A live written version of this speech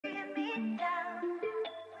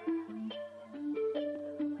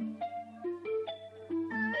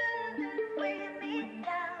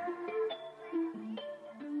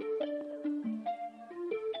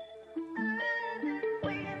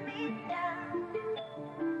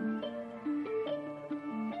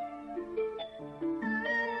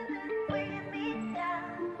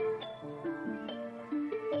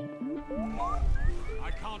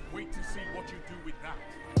can't wait to see what you do with that.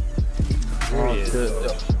 Here he is.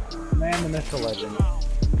 Man, the myth, the legend.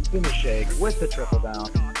 In the shake with the triple down.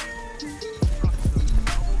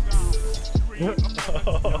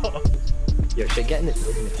 Yo, shit, get in it if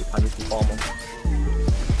you can, you can farm him.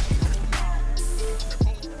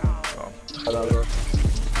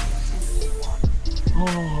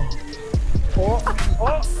 Oh.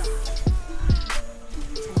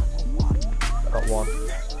 I got one.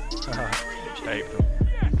 Tape.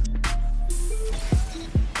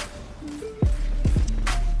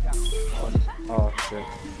 Oh shit.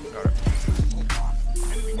 Got it.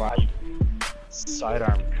 Right.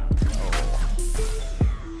 Sidearm. Oh.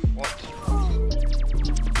 What?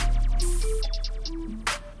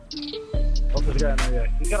 Oh, there's a guy in there, yeah.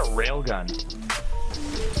 He's got a rail gun.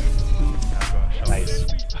 Nice.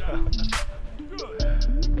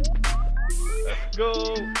 Let's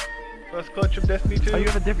go! First clutch of Destiny 2. Oh, you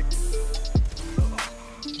have a different...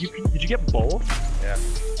 Did you get both? Yeah.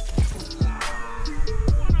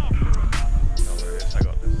 No worries, I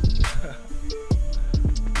got this.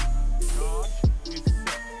 Charge is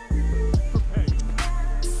set. Prepare.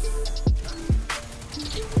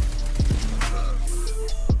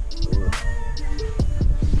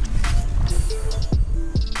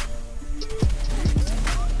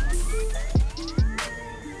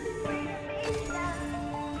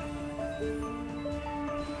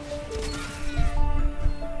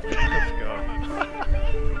 Let's go.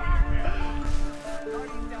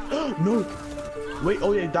 No! Wait,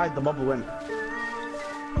 oh yeah, he died, the bubble went.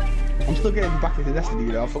 I'm still getting back into Destiny,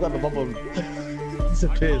 you know, I forgot the bubble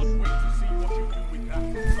disappears. Wait to see what you do with that.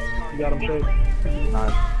 You got him, Shake.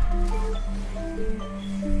 Nice.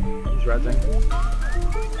 He's rezzing.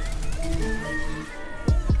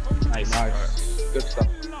 Nice. Nice. Good stuff.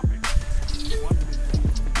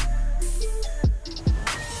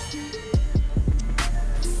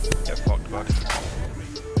 Get fucked, bud.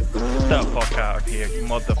 Get the fuck out of here, you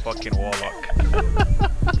motherfucking warlock.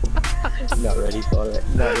 Not ready for it.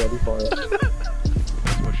 Not ready for it.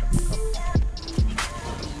 Let's push him. Come.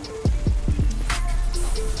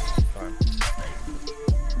 Fine.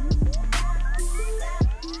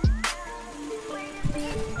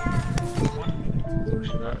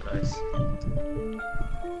 Nice.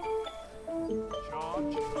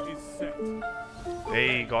 Charge is set.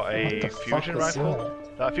 They got a fusion rifle?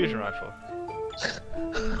 Is that a fusion rifle?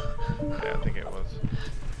 Yeah, I think it was.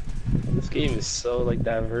 This game is so like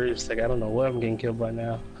diverse. Like I don't know what I'm getting killed by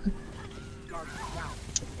now.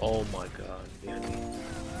 Oh my god. Yeah.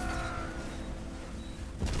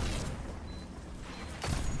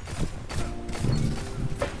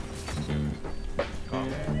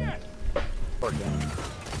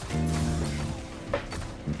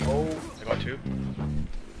 Oh, I got two.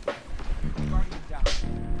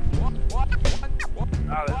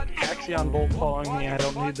 Ah, there's an Axion bolt following me. I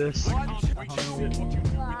don't need this. Yeah.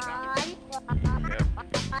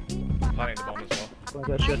 Planting the bomb as well. Like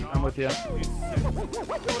that shit. I'm with you.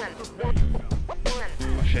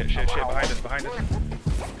 Oh shit, behind us.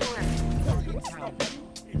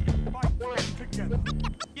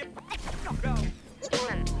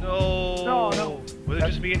 No! No. Was it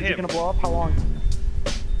just me and Is it him? gonna blow up? How long?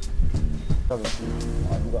 You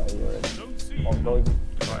got it already. Oh, Got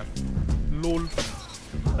him. LOL.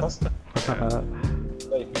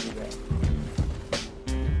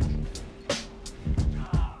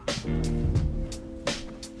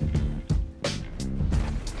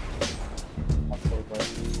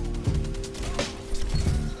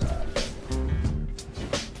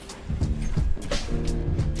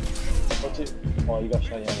 Oh, you got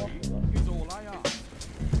shot Is all I ask.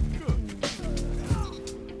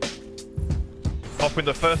 Pop in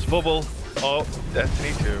the first bubble. Oh,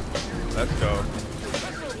 Destiny 2. Let's go.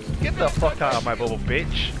 Get the fuck out of my bubble,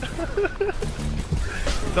 bitch.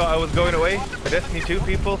 Thought I was going away for Destiny 2,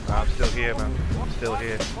 people? I'm still here, man. I'm still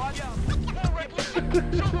here.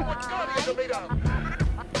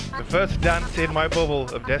 The first dance in my bubble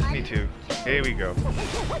of Destiny 2. Here we go.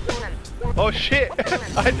 Oh shit!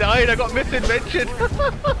 I died, I got misinvented!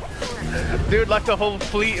 Dude, like a whole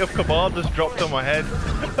fleet of Cabal just dropped on my head.